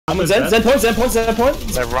I'm on Zen point.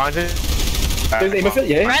 That Ryan's in.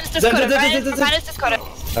 Yeah. Ryan's discorded. Ryan's discorded.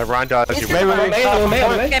 That Ryan dies. Okay,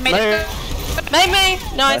 May.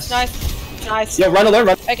 Nice. Yeah, run alone,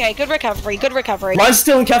 run. Okay, good recovery. Ryan's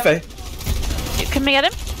still in cafe. Can we get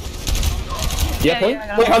him? Yeah, point.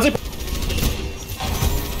 Hanzo.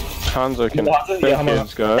 Hanzo can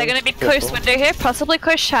go. They're gonna be close window here, possibly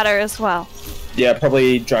close shadow as well. Yeah,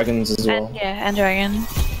 probably dragons as well. And dragon.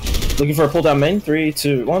 Looking for a pull down main. 3,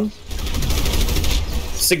 2, 1.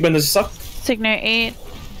 Sigmund is suck. Signo 8.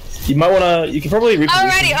 You might wanna. You can probably.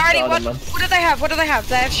 Alrighty. What do they have?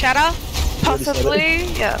 They have shatter? Possibly.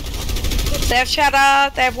 Yeah. They have shatter.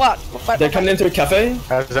 They have what? They're coming into a cafe.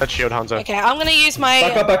 How's that shield, Hanzo? Okay, I'm gonna use my.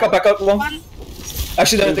 Back up. One.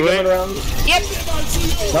 Actually, they're going around. Yep.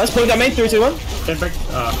 Nice. Pulling down main. 3, 2, 1.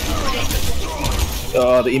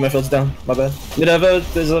 Oh, the emo field's down. My bad. Minerva,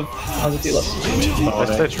 there's a Hanzo T left.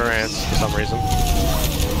 That's the trance for some reason.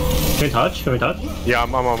 Can we touch? Yeah,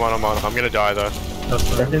 I'm on. I'm gonna die though.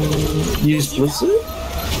 Reckon use Blizzard?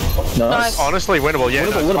 Nice. Honestly, winnable. Yeah,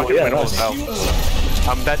 winnable as hell.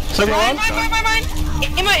 That. Ryan. Ryan.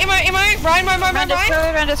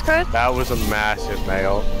 That was a massive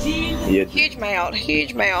mail. Yeah. Huge mail. I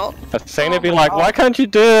was saying it'd be like, why can't you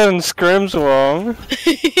do it in scrims wrong?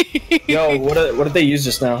 Yo, what did they use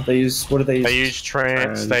just now? What did they use? They use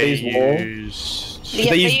trance. They use.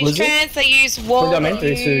 They use trance, they use wall,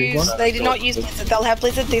 they do not use blizzard, they'll have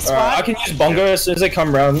blizzard this one. I can use bongo as soon as they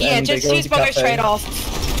come round. Yeah, and just they go use bongo straight off.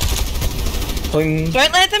 Don't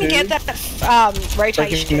let them get that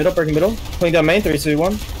rotation. Breaking middle. Pulling down main, 3, 2,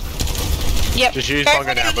 1. Yep. Just use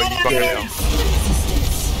bongo now, but use bongo now.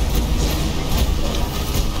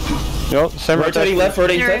 Yo, same rotating left,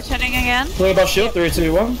 rotating left. Rotating again. Pulling above shield, 3,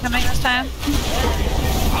 2, 1. Coming this time.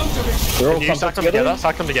 They're all Can you stack them together?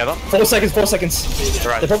 Stack them together. 4 seconds.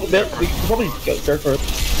 Right. We can probably go for it.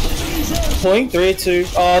 Pulling, 3, 2.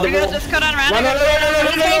 Oh, the Just go down around. Run.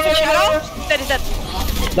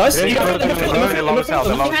 Nice. They're low as hell.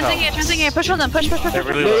 Transing here. Push on them. Push. They're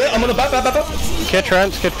really low. I'm on the back. Get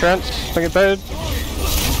trance. Bring it bad.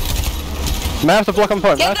 May have to block on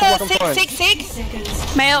point. Get the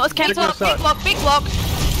 6. Mail was cancelled. Big block.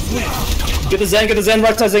 Get the Zen,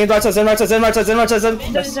 right side, Zen.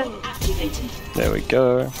 There we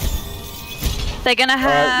go. They're gonna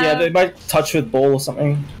have... yeah, they might touch with ball or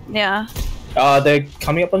something. Yeah. They're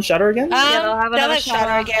coming up on shadow again? Yeah, they'll have another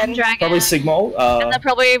shadow again. Dragon. Probably Sigmal. And they'll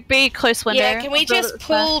probably be close window. Yeah, can we just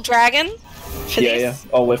pull dragon for this? Yeah.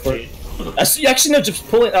 I'll wait for it. Actually, no, just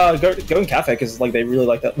pull it, go in cafe, because like, they really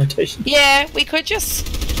like that rotation. Yeah, we could just...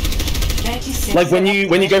 Like when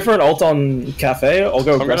you go for an ult on cafe, I'll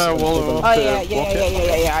go aggressive.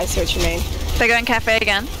 Yeah, I see what you mean. They're going cafe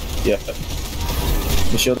again? Yeah.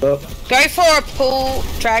 You shield up. Go for a pull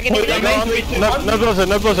dragon. No blizzard.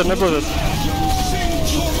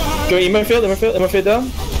 Go emo field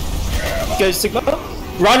down. Go Sigma.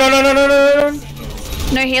 Run.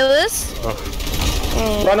 No healers?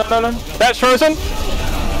 Run. That's frozen.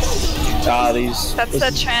 These. That's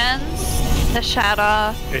the trance. The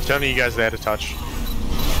shatter. It's only you guys there to touch.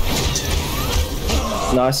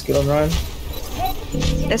 Nice, good on Ryan.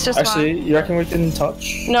 It's just actually, you reckon we can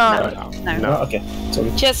touch? No. Okay.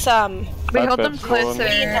 Just we hold them closer.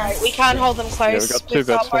 No, we can't hold them close. Yeah, we've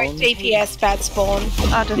got both DPS bad spawn.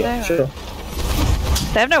 Oh, did they? Sure.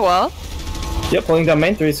 They have no wall. Yep, pulling down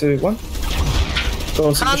main. 3, 2, 1. Go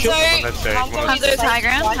on, Hanzo's high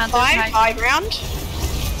ground. High ground.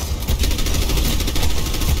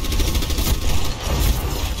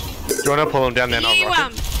 Do you want to pull him down there now,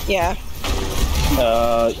 Rocket? Yeah.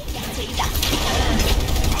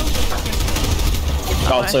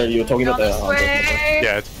 Oh, sorry, you were talking about the...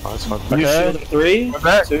 Yeah, it's fine. You shield 3, 2...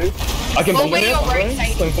 I can bomb it here.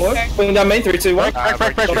 Pulling down main, 3, 2, 1.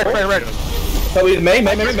 Break. Probably May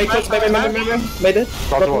dead.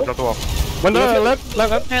 Drop the wall. Window, lamp. No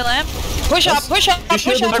lamp. Push up.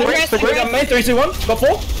 Pulling down main, 3, 2, 1. Got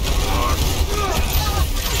 4.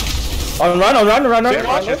 On run.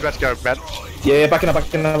 Let's go, Matt. Yeah, backing up. I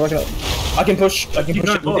can push. Pulling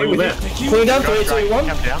down, 3, 2, 1.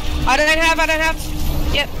 I don't have.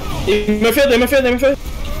 Yep. Emo field.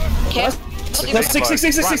 Okay. Nice. 6.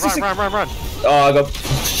 Run. Oh, I got...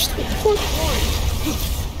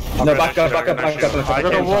 No, back up. I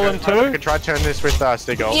got a wall in too. We can try to turn this with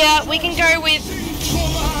Stigol. Yeah, we can go with...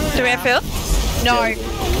 Do we have field? No. Yeah.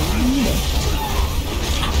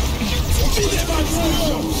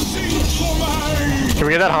 Can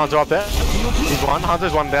we get that Hanzo up there? He's one.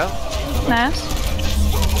 Hanzo's one down. Nice.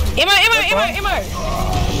 Emo!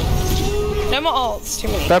 No more ults. Too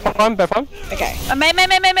many. Back one. Okay. May.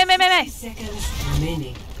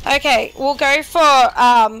 Okay, we'll go for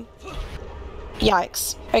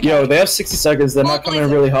yikes. Okay. Yo, they have 60 seconds. They're not coming in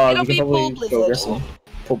really hard. It'll We can be probably full go blizzard. aggressive.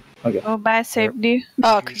 Okay. Oh, bye, safety.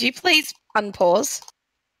 Oh, could you please unpause?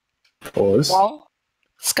 Pause. Wall.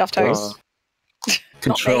 Scuffed toes.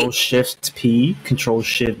 Control Shift P. Control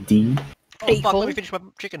Shift D. Oh fuck, let me finish my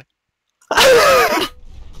chicken. I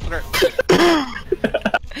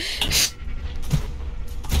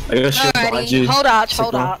got shift behind you. Hold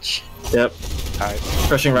arch. Yep. Alright.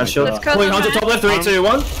 Crushing right shield. Let's go, Pulling Hunter top left, 3, 2,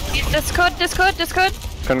 1. Discord.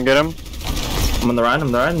 Couldn't get him. I'm on the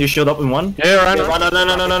Ryan. You shield up in 1. Yeah, Ryan.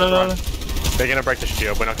 No. They're gonna break the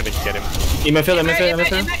shield, we're not gonna get him. Emo field.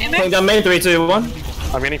 Pulling down main, 3, 2, 1.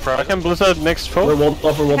 I'm getting I frozen. can blizzard next full. We're walled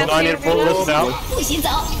off. I need full blizzard now.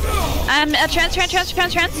 Trans.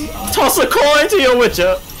 Toss a coin to your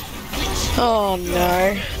Witcher. Oh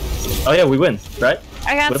no. Oh yeah, we win, right?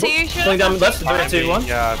 I can't see you. Pulling down left, 3, 2, 1.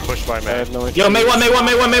 Yeah, push by man. Yo, May 1.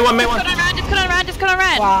 Just gonna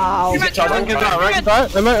run. Wow.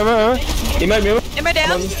 Emo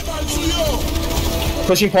down.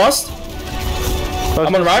 Pushing past.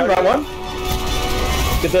 I'm on Ryan 1.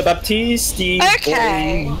 Get the Baptiste.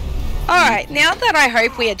 Okay. Alright, now that I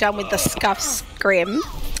hope we are done with the scuffed scrim,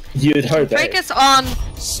 You'd hope that. focus on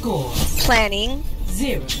Score planning,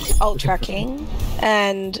 0. ult tracking,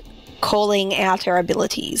 and calling out our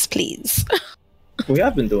abilities, please. We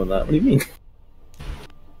have been doing that. What do you mean?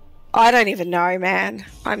 I don't even know, man.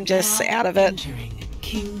 I'm just out of it. Entering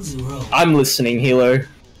King's Row. I'm listening, Hilo.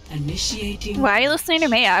 Initiating. Why are you listening to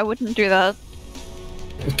me? I wouldn't do that.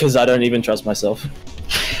 Because I don't even trust myself.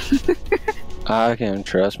 I can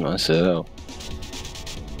trust myself.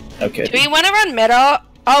 Okay. Do we want to run meta?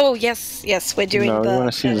 Oh, yes, we're doing No, we the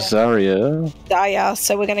want to see Zarya. Zarya,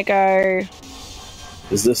 so we're gonna go...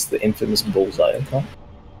 Is this the infamous bullseye icon?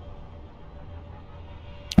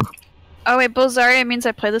 Oh wait, Bullseye means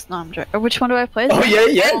I play this. No, I'm joking. Which one do I play? Oh yeah.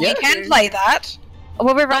 You can play that.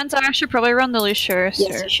 Well, we run, so I should probably run the Lucio. Yes,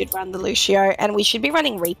 you should run the Lucio, and we should be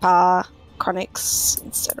running Reaper Chronix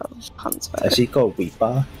instead of Huntsville. Actually called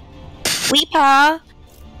Weeper.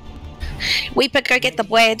 Weeper, go get the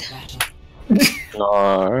bread.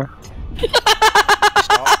 No.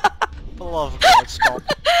 Stop. For the love of God, stop.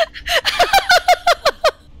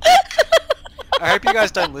 I hope you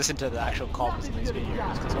guys don't listen to the actual comments in these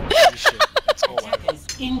videos, because I'm pretty shit. It's all over.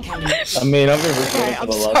 Incoming. I mean, I've been recording for I'm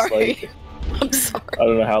the last, sorry. like, I'm sorry. I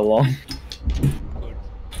don't know how long.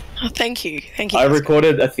 Oh, thank you. I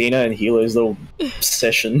recorded Athena and Hilo's little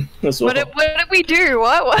session as well. What did we do?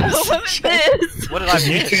 What was this? What did I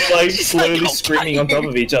You miss? two, like, slowly screaming on top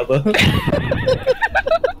of each other.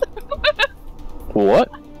 What?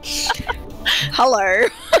 Hello.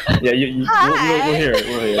 Yeah, we'll hear it.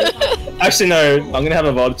 We'll hear it. Actually, no. I'm gonna have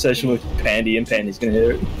a VOD session with Pandy, and Pandy's gonna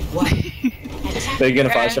hear it. They're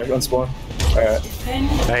gonna fire strike on spawn. Alright.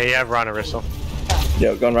 Hey, yeah, run a whistle.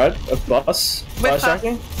 Yeah, gone right. Boss. Fire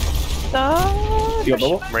striking. You got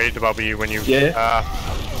bubble? I'm ready to bubble you when you. Yeah.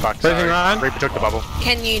 Fuck. Breaking Sorry. Ryan. Reaper took the bubble.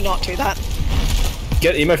 Can you not do that?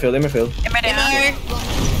 Get emo field. Am I down?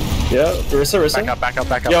 Yeah, Rissa. Back up.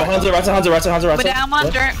 Yo, Hanzo, Ratsa. We're down one.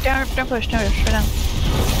 Don't push. No, straight down.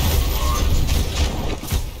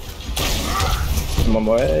 I'm on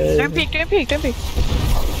my way. Don't peek. Alright,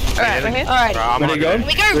 we're here. Alright. I'm Ready to go?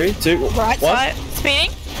 We go. 3, 2, 1. Right side.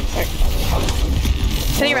 Speeding.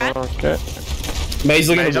 City ran. Okay. Maze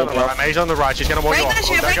looking Mage at on the right. Mage on the right. She's gonna walk you Break off. that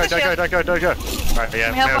shit, break that shit. Don't go. Right,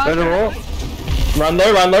 yeah. Help no, us. Better roll. Run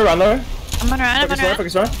low. I'm gonna run.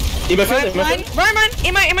 Focus right. Emo field. Run.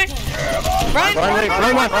 Emo. Run.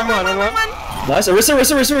 Nice. Rissa.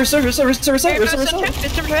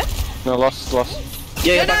 No, lost.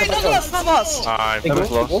 Yeah, No, not lost. I'm Think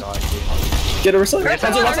lost. we'll- Get a Rissa.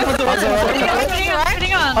 Hanzo.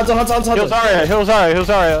 Heal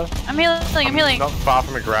Zarya. I'm healing. Not far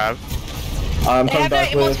from a grab. I'm They coming have no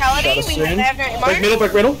back with immortality. Shadow They soon. have no Break emo.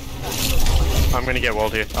 middle. I'm gonna get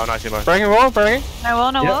walled here. Oh, nice emo. Breaking wall. Breaking. No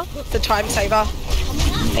wall. The time saver.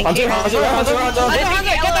 Thank you. Hanzo.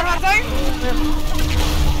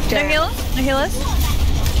 Get the Hanzo. No healers.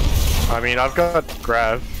 I mean, I've got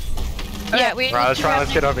grab. Yeah, we. Right,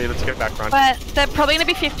 let's get over here. Let's get back run. But they're probably gonna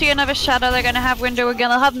be 50 another shadow. They're gonna have window. We're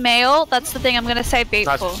gonna have mail. That's the thing. I'm gonna say beat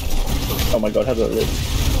Nice. for. Oh my god, how do I live?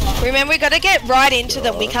 Remember, we gotta get right into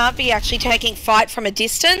them. We can't be actually taking fight from a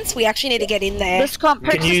distance. We actually need to get in there. This comp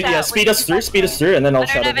Can you speed us through, and then I'll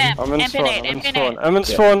shadow them. I'm in MP8. spawn. I'm in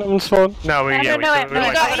spawn. No, we No, we no, like-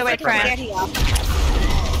 got to wait for Get him. here.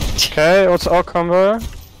 Okay, what's our combo?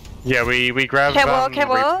 Yeah, we grab. Okay, wall. Reaper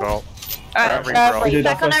bolt. Alright, Grab Reaper we do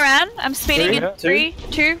bolt. back on our run. I'm speeding in Three, 3,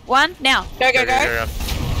 2, 1, now. Go. Go.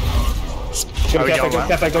 Go cafe, go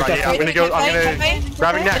cafe, go cafe. I'm gonna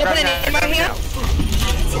grabbing now, grabbing now.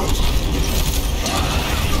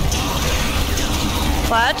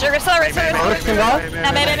 Flash, Orisa.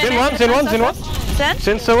 Now, maybe. Zen one. Zen?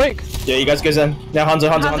 Zen's so weak. Yeah, you guys go Zen. Now Hanzo.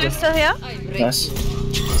 Hanzo's still here. Nice.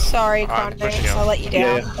 Sorry, I'm Conte, pushing out. I'll let you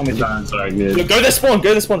down. Yeah, I'm with you. Sorry, good. Go this spawn,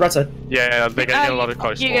 right side. Yeah, they're getting a lot of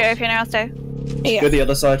close You go if you're now, stay. Yeah. Go the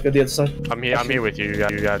other side, I'm here with you.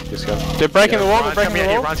 You got this guy. They're breaking the wall. They're breaking the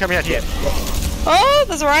wall. Ryan's coming out here. Oh,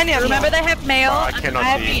 there's a Ryan out. Remember they have mail, I and cannot I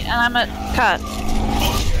have see. meat, and I'm at cut.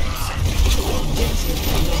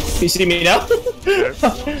 You see me now?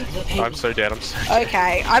 I'm so dead. I'm so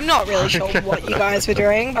Okay, I'm not really sure what you guys were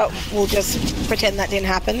doing, but we'll just pretend that didn't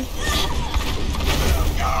happen.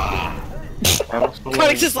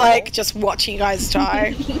 Conic's just like, just watching you guys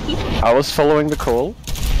die. I was following the call.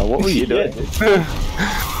 Oh, what were you doing?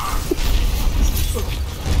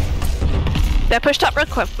 They're pushed up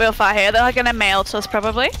real far here. They're gonna mail to us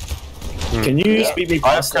probably. Can you speed me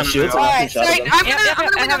past the shields? Alright, so I'm gonna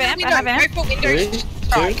I have amp. go for window.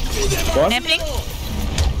 3, 2, 1. Amping.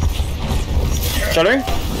 Shuttering.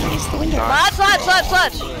 Large.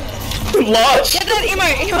 Large! Get that emo.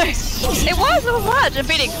 It was large. I'm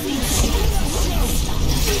beating.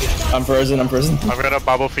 I'm frozen. I've got a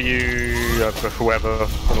bubble for you, for whoever,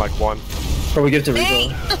 in like 1. Probably give it to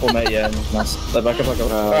Rico. Or mate, yeah, nice. Like, back up.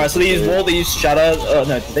 Alright, so they use wall, they use shatter.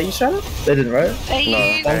 No, did they use shatter? They didn't, right? They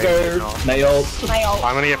use Bongo, Nail.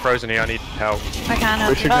 I'm gonna get frozen here. I need help. I can't help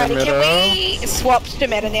We should you. go Alright, middle. can we swap to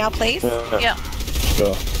meta now, please? Yeah.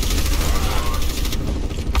 Sure.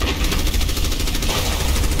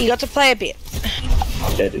 You got to play a bit.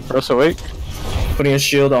 Okay, dude. We're so weak. Putting a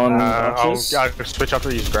shield on I'll archers. switch up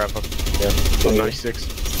to use grab up. Yeah.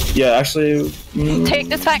 96. Yeah, actually. Take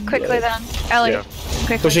this fight quickly then, Ellie. Yeah.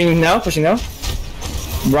 Quickly. Pushing now.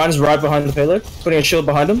 Ryan's right behind the payload. Putting a shield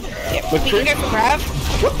behind him. Yep, we can go for grab.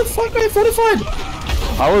 What the fuck? I fortified!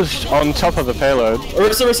 I was on top of the payload.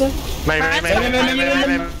 Orisa. Ryan, Ryan,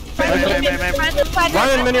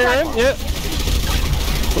 mini ram, yeah.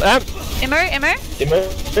 Amp. Imo.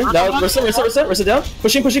 Now, Orisa down.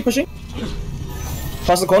 Pushing.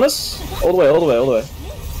 Past the corners. All the way.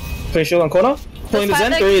 Putting shield on corner. Pulling the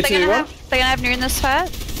Zen. 3, 2, 1. They're gonna have noon this fight.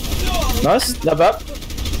 Nice. Not bad.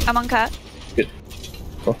 I'm on cut. Good.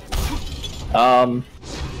 Cool.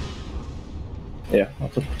 Yeah, I'll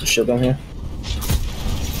put the shield down here.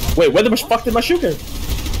 Wait, where the fuck did my shield go?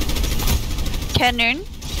 Cannoon.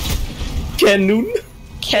 Cannoon?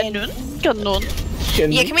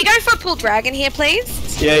 Yeah, can we go for a pull dragon here,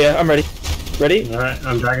 please? Yeah, I'm ready. Ready? Alright,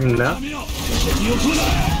 I'm dragging him now.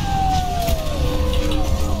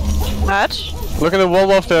 Match. Look at the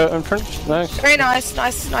wall off the entrance. Nice. Very nice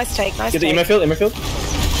take, nice Get the take. emo field.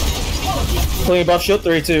 Pulling above shield,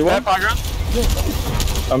 3, 2, 1.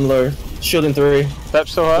 I'm low. Shield in 3,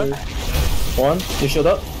 That's so high. 1. You shield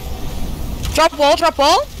up. Drop wall.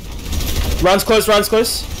 Runs close.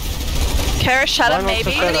 Kara shadow Why not maybe. for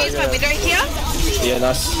I'm gonna shadow? use my window here. Yeah,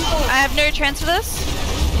 nice. I have no chance for this.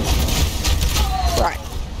 Right.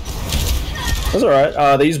 That's alright.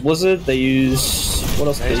 They use Blizzard, they use... What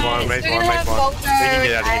else? Maze one. They can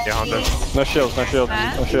get out of here, Hunter. No shields.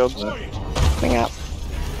 Bring up.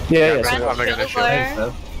 Yeah, I'm so not gonna shoot.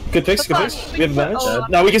 Low. good picks. We have advantage. Oh.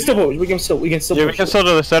 No, we can still Yeah, we can still do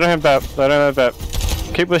this. They don't have BAP.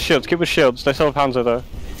 Keep with shields. They still have Hanzo though.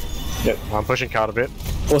 I'm pushing card a bit.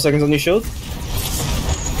 4 seconds on your shield.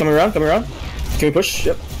 Coming around. Can we push?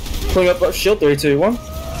 Yep. Pulling up shield. 3, 2, 1.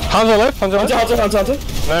 Hanzo left. Hunter.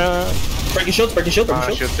 No. Breaking shield. Shield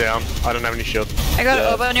down. I don't have any shield. I got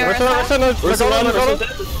Obo near Rest us.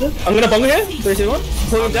 I'm gonna bungle here. 3, 2, 1.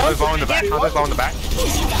 Pulling him down. Hunter's low in the back.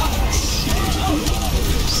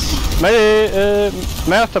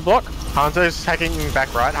 May have to block. Hunter's hacking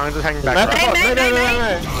back right. May have to block.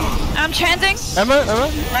 No. I'm transing. Emma.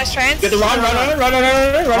 Nice trans. Get the run.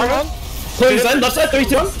 Pulling Zen. Left side. 3,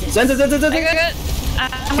 2, 1. Zen. I got it.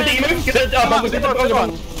 I'm Get the gonna... emo. Get the bungle.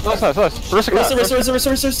 Nice. Rissa.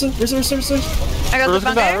 I got the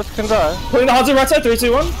bunker. Rissa can die. Pulling the Hanzo right side. 3,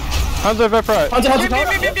 2, 1. Hanzo VAP right. Hunter.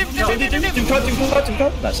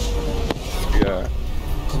 Cut. Nice. Yeah.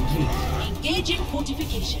 Engaging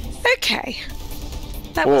fortifications. Okay.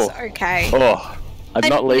 That was okay. Oh, I'd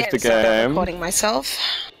not leave the game. Recording myself.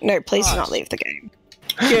 No, please do not leave the game.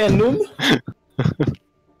 Cannon.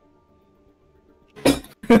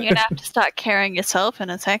 You're gonna have to start carrying yourself in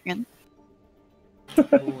a second.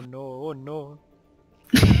 Oh no. Oh no.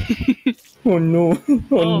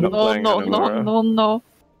 No.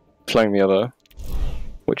 Playing the other,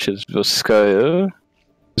 which is Viscaya,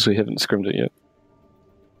 because we haven't scrimmed it yet.